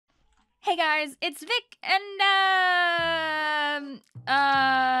Hey guys, it's Vic, and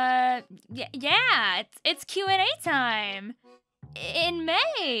yeah, it's Q&A time in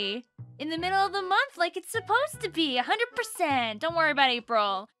May, in the middle of the month, like it's supposed to be, 100%. Don't worry about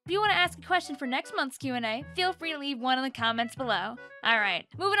April. If you want to ask a question for next month's Q&A, feel free to leave one in the comments below. All right,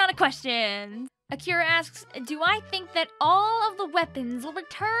 moving on to questions. Akira asks, do I think that all of the weapons will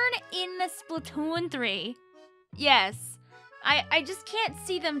return in the Splatoon 3? Yes. I just can't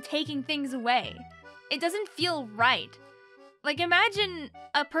see them taking things away. It doesn't feel right. Like, imagine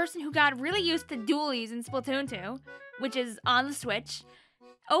a person who got really used to dualies in Splatoon 2, which is on the Switch,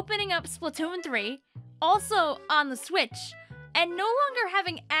 opening up Splatoon 3, also on the Switch, and no longer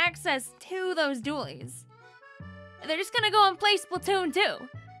having access to those dualies. They're just gonna go and play Splatoon 2.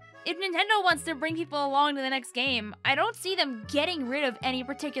 If Nintendo wants to bring people along to the next game, I don't see them getting rid of any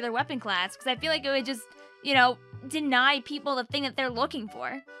particular weapon class, because I feel like it would just, you know, deny people the thing that they're looking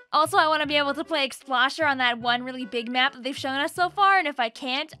for. Also, I want to be able to play Explosher on that one really big map that they've shown us so far, and if I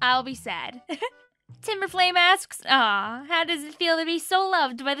can't, I'll be sad. Timberflame asks, aw, how does it feel to be so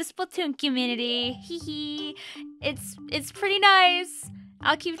loved by the Splatoon community? Hee hee. It's pretty nice.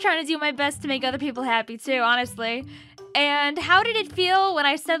 I'll keep trying to do my best to make other people happy too, honestly. And how did it feel when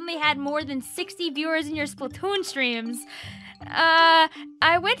I suddenly had more than 60 viewers in your Splatoon streams?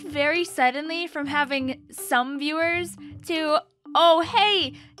 I went very suddenly from having some viewers to, oh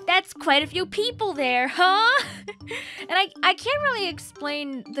hey, that's quite a few people there, huh? And I can't really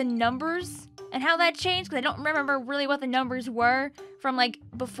explain the numbers and how that changed, because I don't remember really what the numbers were from like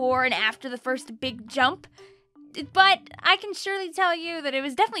before and after the first big jump. But I can surely tell you that it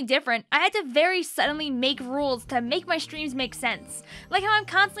was definitely different. I had to very suddenly make rules to make my streams make sense. Like how I'm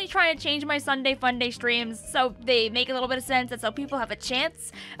constantly trying to change my Sunday Funday streams so they make a little bit of sense and so people have a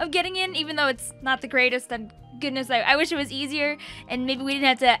chance of getting in, even though it's not the greatest. And goodness, I wish it was easier and maybe we didn't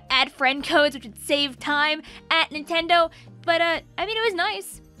have to add friend codes, which would save time at Nintendo. But I mean, it was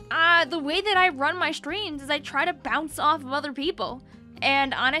nice. The way that I run my streams is I try to bounce off of other people.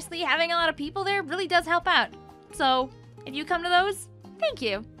 And honestly, having a lot of people there really does help out. So, if you come to those, thank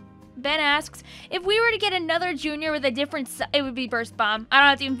you. Ben asks, if we were to get another Junior with a different sub, it would be Burst Bomb. I don't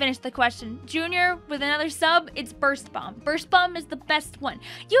have to even finish the question. Junior with another sub, it's Burst Bomb. Burst Bomb is the best one.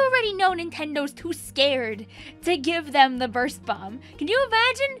 You already know Nintendo's too scared to give them the Burst Bomb. Can you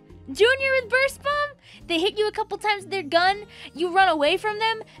imagine Junior with Burst Bomb? They hit you a couple times with their gun, you run away from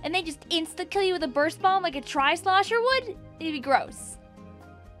them, and they just insta-kill you with a Burst Bomb like a Tri-Slosher would? It'd be gross.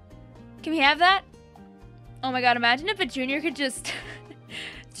 Can we have that? Oh my god, imagine if a Junior could just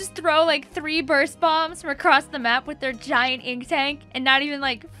throw like 3 burst bombs from across the map with their giant ink tank and not even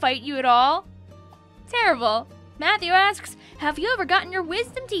like fight you at all. Terrible. Matthew asks, have you ever gotten your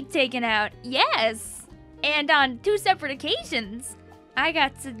wisdom teeth taken out? Yes. And on 2 separate occasions. I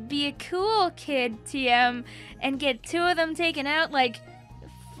got to be a cool kid, TM, and get 2 of them taken out like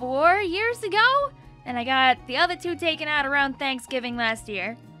 4 years ago. And I got the other 2 taken out around Thanksgiving last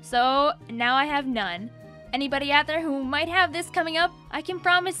year. So now I have none. Anybody out there who might have this coming up, I can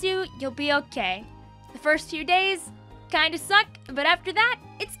promise you, you'll be okay. The first few days kinda suck, but after that,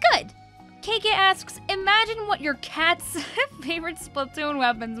 it's good. KK asks, imagine what your cat's favorite Splatoon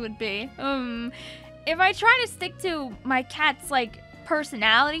weapons would be. If I try to stick to my cat's, like,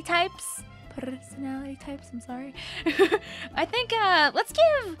 personality types, I'm sorry. I think, let's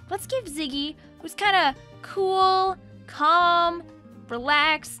give Ziggy, who's kinda cool, calm,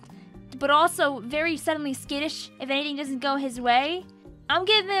 relaxed, but also very suddenly skittish if anything doesn't go his way, I'm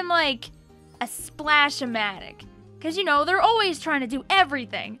giving him like a Splash-O-Matic. Cause you know, they're always trying to do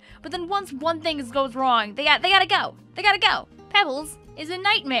everything, but then once one thing goes wrong, they gotta go. They gotta go. Pebbles is a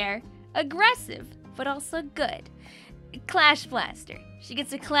nightmare. Aggressive, but also good. Clash Blaster. She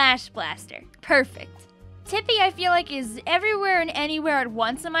gets a Clash Blaster. Perfect. Tippy, I feel like, is everywhere and anywhere at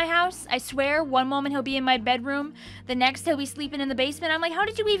once in my house. I swear, one moment he'll be in my bedroom, the next he'll be sleeping in the basement. I'm like, how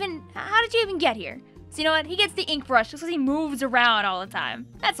did you even get here? So you know what? He gets the ink brush just because he moves around all the time.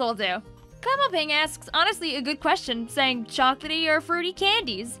 That's all I'll do. Kamoping asks, honestly, a good question, saying chocolatey or fruity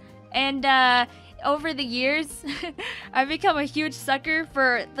candies. And, over the years, I've become a huge sucker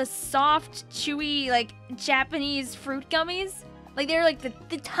for the soft, chewy, like, Japanese fruit gummies. Like, they're like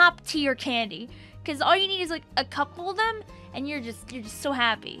the top tier candy. Because all you need is like a couple of them, and you're just so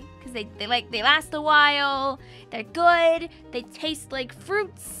happy. Because they last a while, they're good, they taste like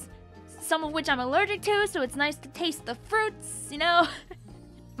fruits, some of which I'm allergic to, so it's nice to taste the fruits, you know?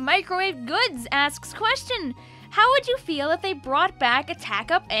 Microwave Goods asks question, how would you feel if they brought back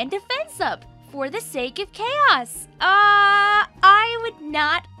Attack Up and Defense Up for the sake of chaos? I would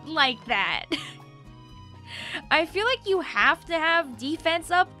not like that. I feel like you have to have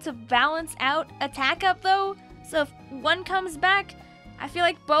defense up to balance out attack up though. So if one comes back, I feel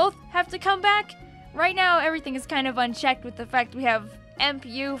like both have to come back. Right now, everything is kind of unchecked with the fact we have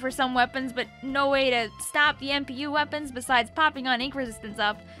MPU for some weapons, but no way to stop the MPU weapons besides popping on ink resistance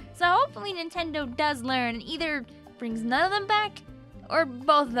up. So hopefully Nintendo does learn and either brings none of them back or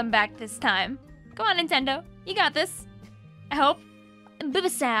both of them back this time. Come on, Nintendo. You got this. I hope.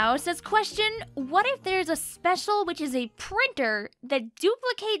 Bibisau says, question, what if there's a special which is a printer that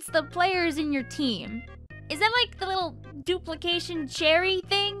duplicates the players in your team? Is that like the little duplication cherry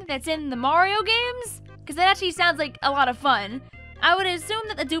thing that's in the Mario games? Because that actually sounds like a lot of fun. I would assume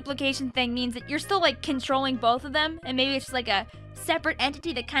that the duplication thing means that you're still like controlling both of them, and maybe it's just like a separate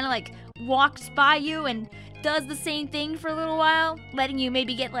entity that kind of like walks by you and does the same thing for a little while, letting you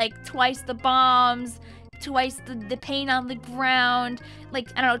maybe get like twice the bombs, twice the paint on the ground, like,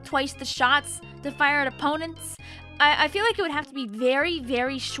 I don't know, twice the shots to fire at opponents. I feel like it would have to be very,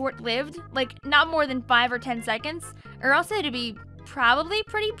 very short-lived, like not more than 5 or 10 seconds, or else it'd be probably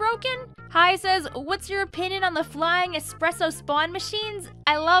pretty broken. Hi says, what's your opinion on the flying espresso spawn machines?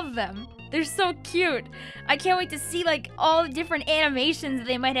 I love them. They're so cute. I can't wait to see like all the different animations that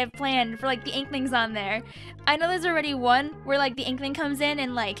they might have planned for like the Inklings on there. I know there's already one where like the Inkling comes in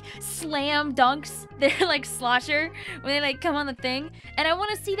and like slam dunks their like slosher when they like come on the thing. And I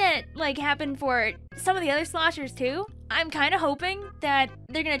want to see that like happen for some of the other sloshers too. I'm kind of hoping that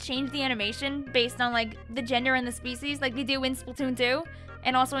they're gonna change the animation based on like the gender and the species like they do in Splatoon 2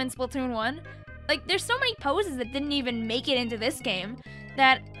 and also in Splatoon 1. Like there's so many poses that didn't even make it into this game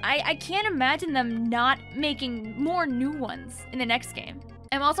that I can't imagine them not making more new ones in the next game.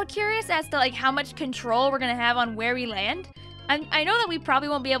 I'm also curious as to like how much control we're gonna have on where we land. I know that we probably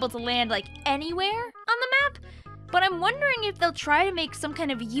won't be able to land like anywhere on the map, but I'm wondering if they'll try to make some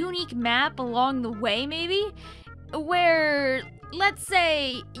kind of unique map along the way maybe, where let's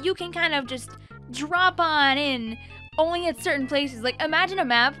say you can kind of just drop on in only at certain places. Like imagine a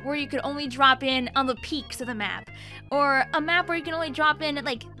map where you could only drop in on the peaks of the map, or a map where you can only drop in at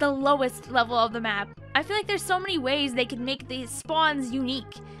like the lowest level of the map. I feel like there's so many ways they could make these spawns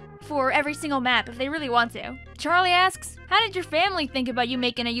unique for every single map if they really want to. Charlie asks, how did your family think about you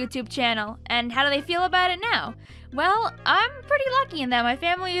making a YouTube channel, and how do they feel about it now? Well, I'm pretty lucky in that my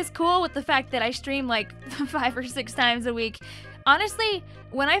family is cool with the fact that I stream like 5 or 6 times a week. Honestly,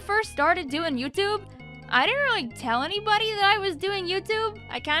 when I first started doing YouTube, I didn't really tell anybody that I was doing YouTube.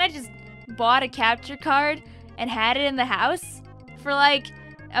 I kind of just bought a capture card and had it in the house for like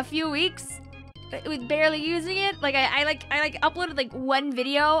a few weeks with barely using it. Like I uploaded like one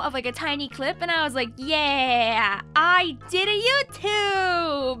video of like a tiny clip and I was like, yeah, I did a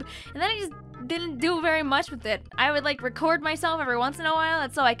YouTube. And then I just didn't do very much with it. I would like record myself every once in a while,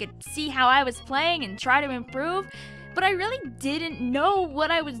 that's so I could see how I was playing and try to improve. But I really didn't know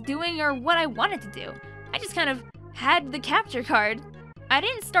what I was doing or what I wanted to do. I just kind of had the capture card. I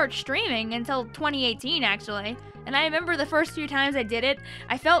didn't start streaming until 2018 actually, and I remember the first few times I did it,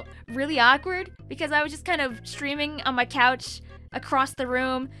 I felt really awkward because I was just kind of streaming on my couch across the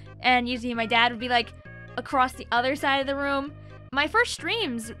room, and usually my dad would be like across the other side of the room. My first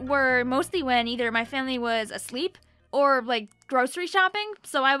streams were mostly when either my family was asleep or like grocery shopping,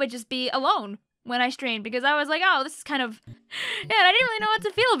 so I would just be alone when I streamed because I was like, oh, this is kind of, yeah, I didn't really know what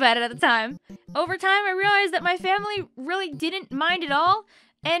to feel about it at the time. Over time, I realized that my family really didn't mind at all,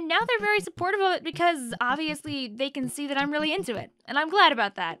 and now they're very supportive of it because obviously they can see that I'm really into it, and I'm glad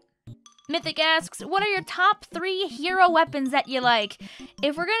about that. Mythic asks, what are your top 3 hero weapons that you like?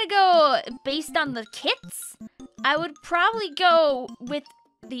 If we're gonna go based on the kits, I would probably go with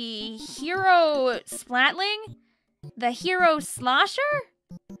the hero Splatling, the hero Slosher,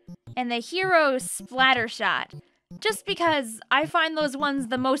 and the hero Splattershot. Just because I find those ones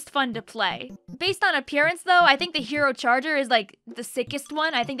the most fun to play. Based on appearance though, I think the hero Charger is like the sickest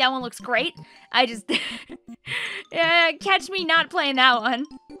one. I think that one looks great. I just, yeah, catch me not playing that one.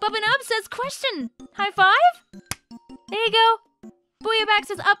 Bubbanub says, question, high five? There you go. Booyaback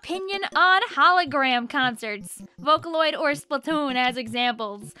says, opinion on hologram concerts, Vocaloid or Splatoon as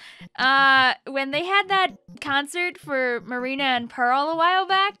examples. When they had that concert for Marina and Pearl a while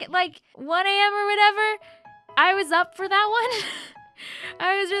back at like 1 AM or whatever, I was up for that one.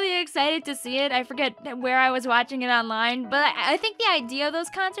 I was really excited to see it. I forget where I was watching it online, but I think the idea of those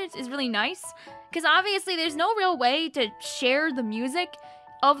concerts is really nice, because obviously there's no real way to share the music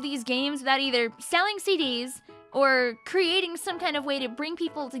of these games without either selling CDs or creating some kind of way to bring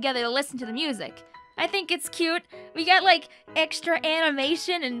people together to listen to the music. I think it's cute. We got like extra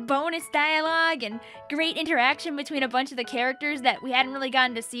animation and bonus dialogue and great interaction between a bunch of the characters that we hadn't really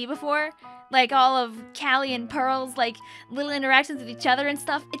gotten to see before. Like all of Callie and Pearl's like little interactions with each other and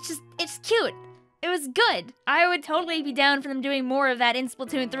stuff. It's cute. It was good. I would totally be down for them doing more of that in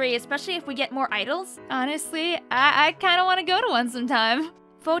Splatoon 3, especially if we get more idols. Honestly, I kind of want to go to one sometime.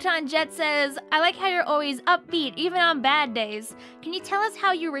 Photon Jet says, I like how you're always upbeat, even on bad days. Can you tell us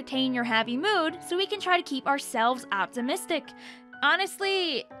how you retain your happy mood so we can try to keep ourselves optimistic?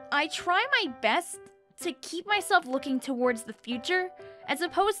 Honestly, I try my best to keep myself looking towards the future, as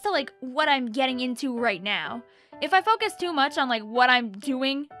opposed to like what I'm getting into right now. If I focus too much on like what I'm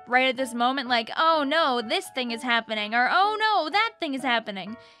doing right at this moment, like, oh no, this thing is happening, or oh no, that thing is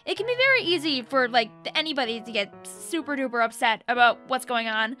happening, it can be very easy for like anybody to get super duper upset about what's going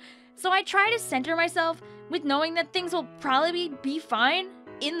on. So I try to center myself with knowing that things will probably be fine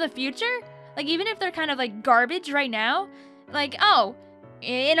in the future. Like even if they're kind of like garbage right now, like, oh,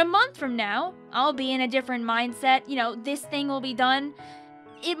 in a month from now, I'll be in a different mindset, you know, this thing will be done.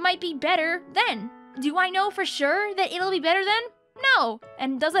 It might be better then. Do I know for sure that it'll be better then? No.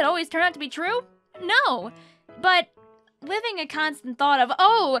 And does it always turn out to be true? No. But living a constant thought of,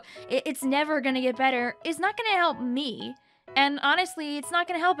 oh, it's never gonna get better is not gonna help me. And honestly, it's not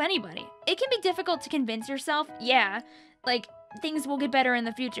gonna help anybody. It can be difficult to convince yourself, yeah, like, things will get better in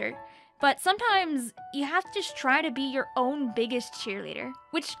the future. But sometimes you have to just try to be your own biggest cheerleader,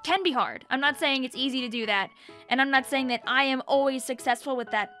 which can be hard. I'm not saying it's easy to do that, and I'm not saying that I am always successful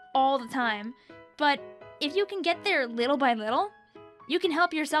with that all the time. But if you can get there little by little, you can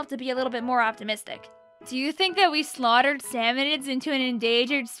help yourself to be a little bit more optimistic. Do you think that we slaughtered salmonids into an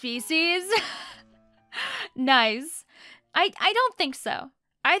endangered species? Nice. I don't think so.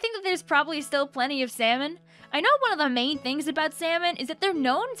 I think that there's probably still plenty of salmon. I know one of the main things about salmon is that they're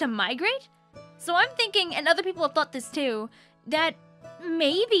known to migrate. So I'm thinking, and other people have thought this too, that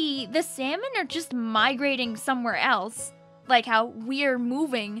maybe the salmon are just migrating somewhere else, like how we're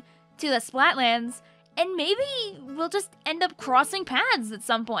moving to the Splatlands, and maybe we'll just end up crossing paths at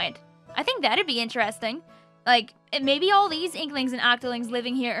some point. I think that'd be interesting. Like, maybe all these Inklings and Octolings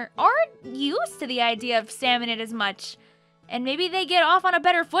living here aren't used to the idea of salmonid as much. And maybe they get off on a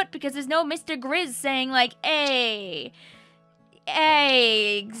better foot because there's no Mr. Grizz saying like, hey,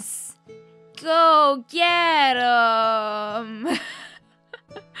 eggs, go get 'em.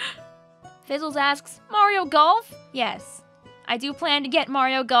 Fizzles asks, Mario Golf? Yes. I do plan to get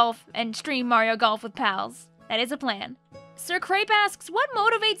Mario Golf and stream Mario Golf with pals. That is a plan. Sir Crepe asks, what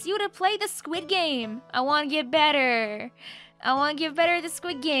motivates you to play the Squid Game? I want to get better. I want to get better at the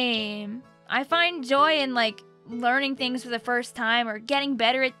Squid Game. I find joy in, like, learning things for the first time or getting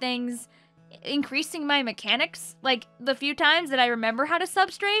better at things, increasing my mechanics. Like, the few times that I remember how to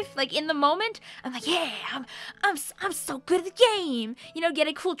substrafe, like, in the moment, I'm like, yeah, I'm so good at the game. You know, get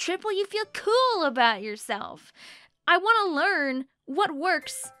a cool triple, you feel cool about yourself. I want to learn what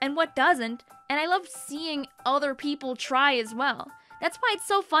works and what doesn't, and I love seeing other people try as well. That's why it's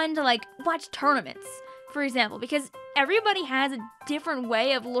so fun to, like, watch tournaments, for example, because everybody has a different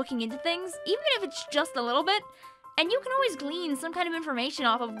way of looking into things, even if it's just a little bit, and you can always glean some kind of information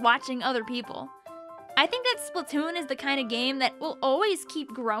off of watching other people. I think that Splatoon is the kind of game that will always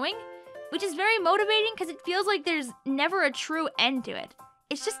keep growing, which is very motivating because it feels like there's never a true end to it.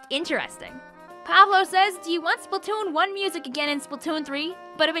 It's just interesting. Pablo says, do you want Splatoon 1 music again in Splatoon 3,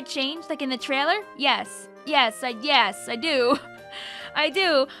 but a bit changed, like in the trailer? Yes, I do. I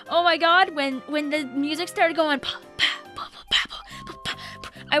do. Oh my god, when the music started going,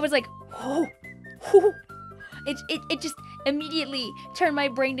 I was like, whoo. It just immediately turned my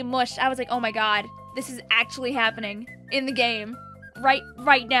brain to mush. I was like, oh my god, this is actually happening in the game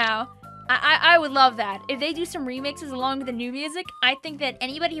right now. I would love that. If they do some remixes along with the new music, I think that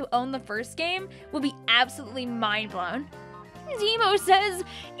anybody who owned the first game will be absolutely mind blown. Zemo says,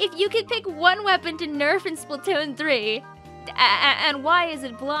 if you could pick one weapon to nerf in Splatoon 3, and why is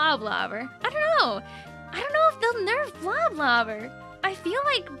it Bloblobber? I don't know if they'll nerf Bloblobber. I feel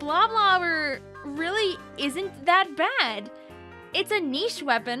like Bloblobber really isn't that bad. It's a niche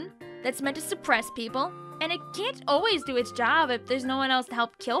weapon that's meant to suppress people, and it can't always do its job if there's no one else to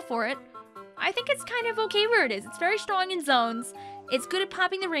help kill for it. I think it's kind of okay where it is. It's very strong in zones. It's good at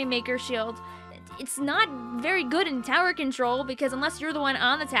popping the Rainmaker shield. It's not very good in tower control because unless you're the one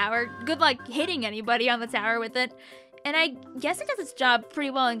on the tower, good luck hitting anybody on the tower with it. And I guess it does its job pretty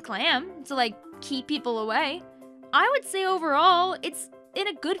well in Clam to, like, keep people away. I would say overall, it's in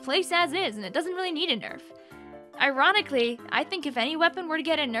a good place as is, and it doesn't really need a nerf. Ironically, I think if any weapon were to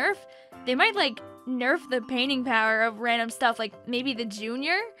get a nerf, they might, like, nerf the painting power of random stuff, like maybe the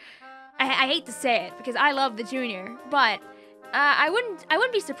Junior. I hate to say it because I love the Junior, but I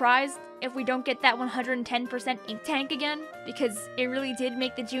wouldn't be surprised if we don't get that 110% ink tank again, because it really did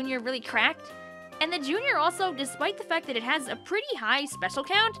make the Junior really cracked. And the Junior also, despite the fact that it has a pretty high special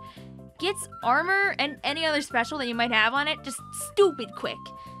count, gets armor and any other special that you might have on it just stupid quick.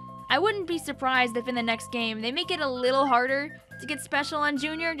 I wouldn't be surprised if in the next game they make it a little harder to get special on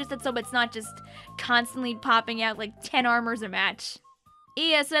Junior, just so it's not just constantly popping out like 10 armors a match.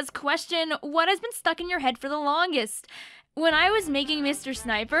 Ia says, question, what has been stuck in your head for the longest? When I was making Mr.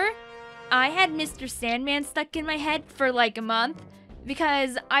 Sniper, I had Mr. Sandman stuck in my head for like a month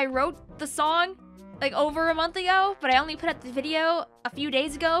because I wrote the song like over a month ago, but I only put out the video a few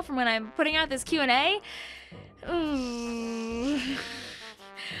days ago from when I'm putting out this Q&A.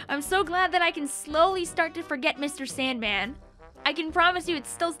 I'm so glad that I can slowly start to forget Mr. Sandman. I can promise you it's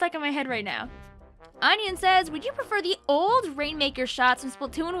still stuck in my head right now. Onion says, would you prefer the old Rainmaker shots from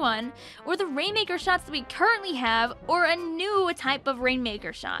Splatoon 1, or the Rainmaker shots that we currently have, or a new type of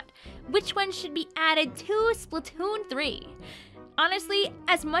Rainmaker shot? Which one should be added to Splatoon 3? Honestly,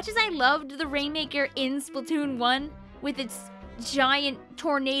 as much as I loved the Rainmaker in Splatoon 1, with its giant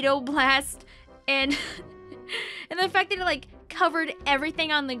tornado blast, and, and the fact that it like covered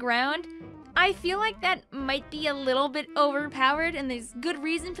everything on the ground, I feel like that might be a little bit overpowered and there's good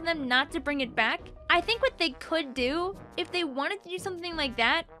reason for them not to bring it back. I think what they could do, if they wanted to do something like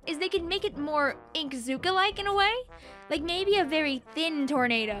that, is they could make it more Inkzuka-like in a way. Like maybe a very thin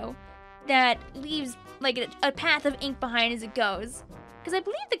tornado that leaves like a path of ink behind as it goes. Because I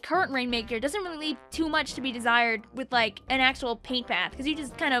believe the current Rainmaker doesn't really leave too much to be desired with like an actual paint path, because you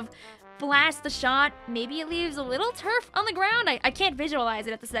just kind of blast the shot, maybe it leaves a little turf on the ground, I can't visualize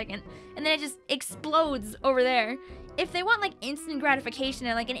it at the second, and then it just explodes over there. If they want like instant gratification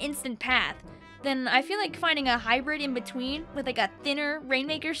and like an instant path, then I feel like finding a hybrid in between with like a thinner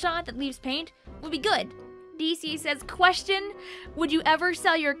Rainmaker shot that leaves paint would be good. DC says, question, would you ever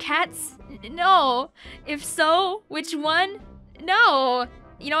sell your cats? No. If so, which one? No.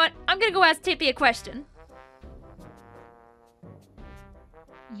 You know what? I'm gonna go ask Tippy a question.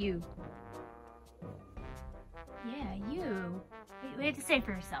 You. Yeah, you. What do you have to say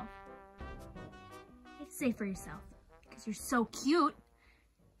for yourself? What do you have to say for yourself? Because you're so cute.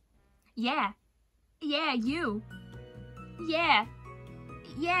 Yeah. Yeah, you. Yeah.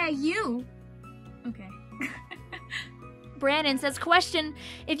 Yeah, you. Okay. Brandon says, question,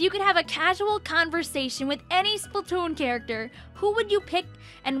 if you could have a casual conversation with any Splatoon character, who would you pick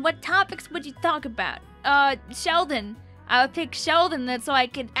and what topics would you talk about? Sheldon. I would pick Sheldon so I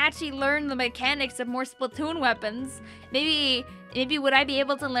could actually learn the mechanics of more Splatoon weapons. Maybe would I be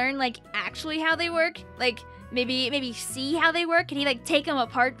able to learn like actually how they work? Like maybe see how they work? Can he like take them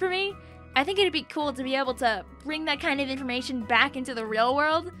apart for me? I think it'd be cool to be able to bring that kind of information back into the real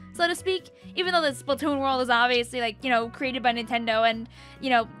world, so to speak. Even though the Splatoon world is obviously like, you know, created by Nintendo, and, you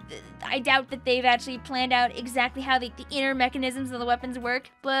know, I doubt that they've actually planned out exactly how the inner mechanisms of the weapons work,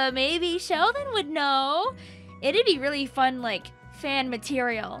 but maybe Sheldon would know. It'd be really fun, like, fan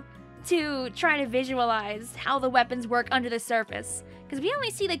material to try to visualize how the weapons work under the surface. Because we only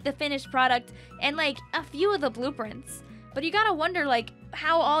see, like, the finished product and, like, a few of the blueprints. But you gotta wonder, like,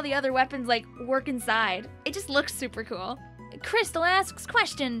 how all the other weapons, like, work inside. It just looks super cool. Crystal asks,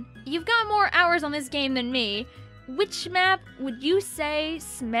 question, you've got more hours on this game than me. Which map would you say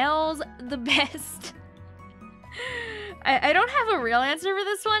smells the best? I don't have a real answer for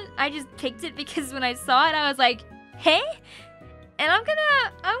this one. I just picked it because when I saw it, I was like, hey? And I'm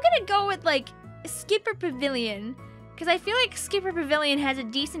gonna go with like Skipper Pavilion, because I feel like Skipper Pavilion has a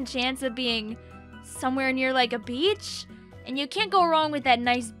decent chance of being somewhere near like a beach, and you can't go wrong with that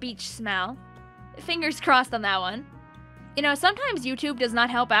nice beach smell. Fingers crossed on that one. You know, sometimes YouTube does not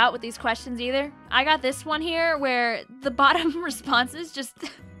help out with these questions either. I got this one here where the bottom responses just...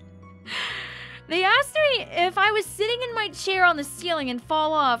 They asked me if I was sitting in my chair on the ceiling and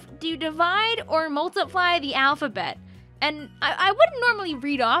fall off, do you divide or multiply the alphabet? And I wouldn't normally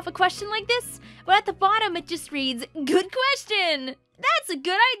read off a question like this, but at the bottom it just reads, good question! That's a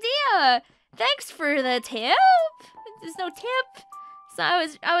good idea! Thanks for the tip! There's no tip. So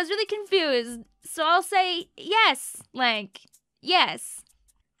I was really confused. So I'll say yes, Lank. Yes.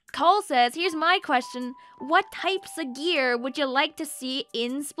 Cole says, here's my question. What types of gear would you like to see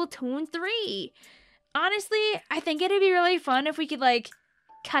in Splatoon 3? Honestly, I think it'd be really fun if we could, like,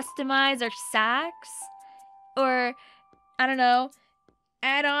 customize our socks. Or, I don't know,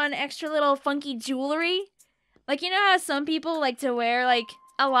 add on extra little funky jewelry. Like, you know how some people like to wear, like,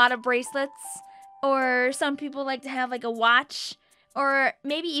 a lot of bracelets? Or some people like to have, like, a watch? Or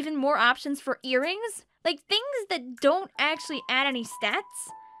maybe even more options for earrings? Like, things that don't actually add any stats?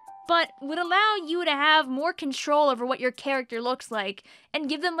 but would allow you to have more control over what your character looks like and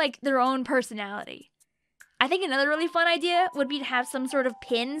give them like their own personality. I think another really fun idea would be to have some sort of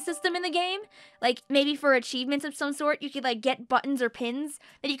pin system in the game. Like, maybe for achievements of some sort, you could, like, get buttons or pins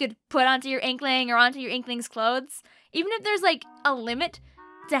that you could put onto your Inkling or onto your Inkling's clothes. Even if there's, like, a limit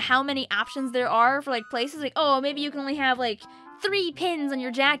to how many options there are for, like, places. Like, oh, maybe you can only have, like, 3 pins on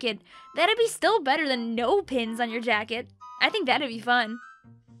your jacket. That'd be still better than no pins on your jacket. I think that'd be fun.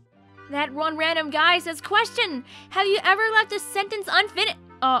 That one random guy says, question, have you ever left a sentence unfinished?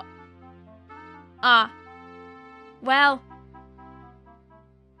 Well,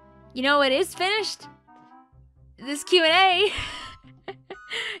 you know it is finished? This Q&A.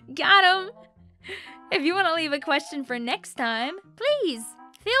 Got him. If you want to leave a question for next time, please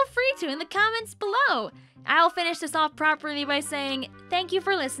feel free to in the comments below. I'll finish this off properly by saying thank you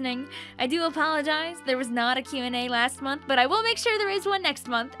for listening. I do apologize, there was not a Q&A last month, but I will make sure there is one next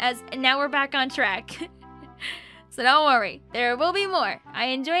month, as now we're back on track. So don't worry, there will be more. I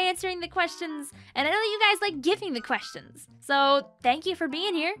enjoy answering the questions, and I know that you guys like giving the questions. So thank you for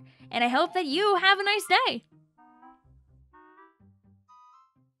being here, and I hope that you have a nice day.